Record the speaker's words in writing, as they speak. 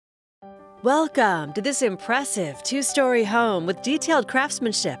Welcome to this impressive two-story home with detailed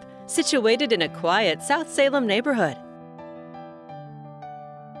craftsmanship situated in a quiet South Salem neighborhood.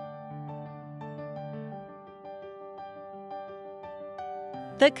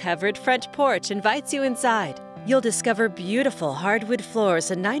 The covered front porch invites you inside. You'll discover beautiful hardwood floors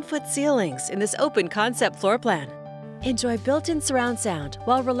and 9-foot ceilings in this open concept floor plan. Enjoy built-in surround sound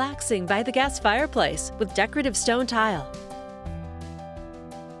while relaxing by the gas fireplace with decorative stone tile.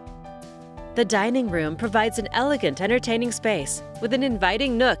 The dining room provides an elegant, entertaining space with an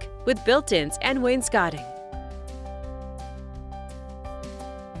inviting nook with built-ins and wainscotting.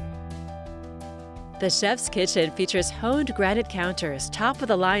 The chef's kitchen features honed granite counters,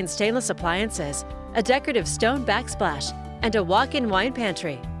 top-of-the-line stainless appliances, a decorative stone backsplash, and a walk-in wine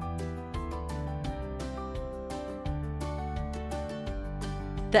pantry.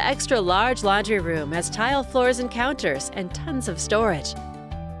 The extra-large laundry room has tile floors and counters and tons of storage.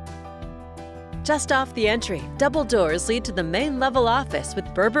 Just off the entry, double doors lead to the main level office with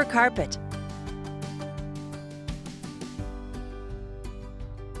Berber carpet.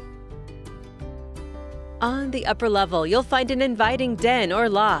 On the upper level, you'll find an inviting den or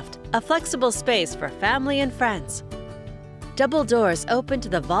loft, a flexible space for family and friends. Double doors open to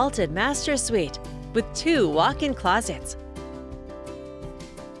the vaulted master suite with 2 walk-in closets.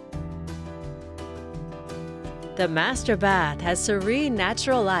 The master bath has serene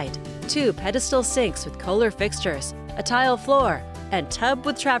natural light, 2 pedestal sinks with Kohler fixtures, a tile floor, and tub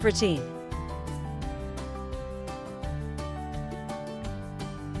with travertine.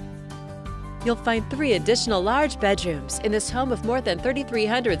 You'll find 3 additional large bedrooms in this home of more than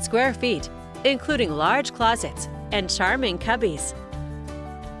 3,300 square feet, including large closets and charming cubbies.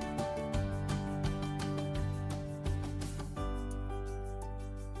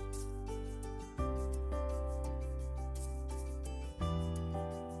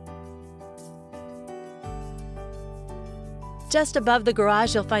 Just above the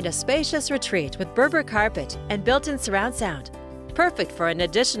garage, you'll find a spacious retreat with Berber carpet and built-in surround sound, perfect for an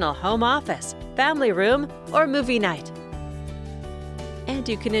additional home office, family room, or movie night. And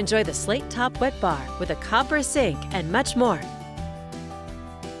you can enjoy the slate-top wet bar with a copper sink and much more.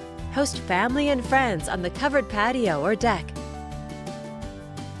 Host family and friends on the covered patio or deck.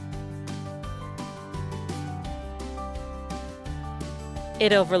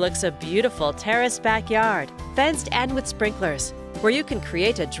 It overlooks a beautiful terraced backyard, fenced and with sprinklers, where you can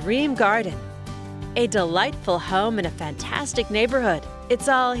create a dream garden. A delightful home in a fantastic neighborhood. It's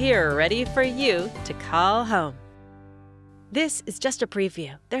all here ready for you to call home. This is just a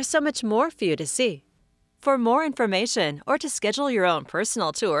preview. There's so much more for you to see. For more information or to schedule your own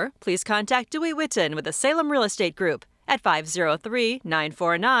personal tour, please contact Dewey Whitton with the Salem Real Estate Group at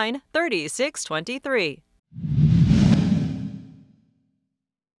 503-949-3623.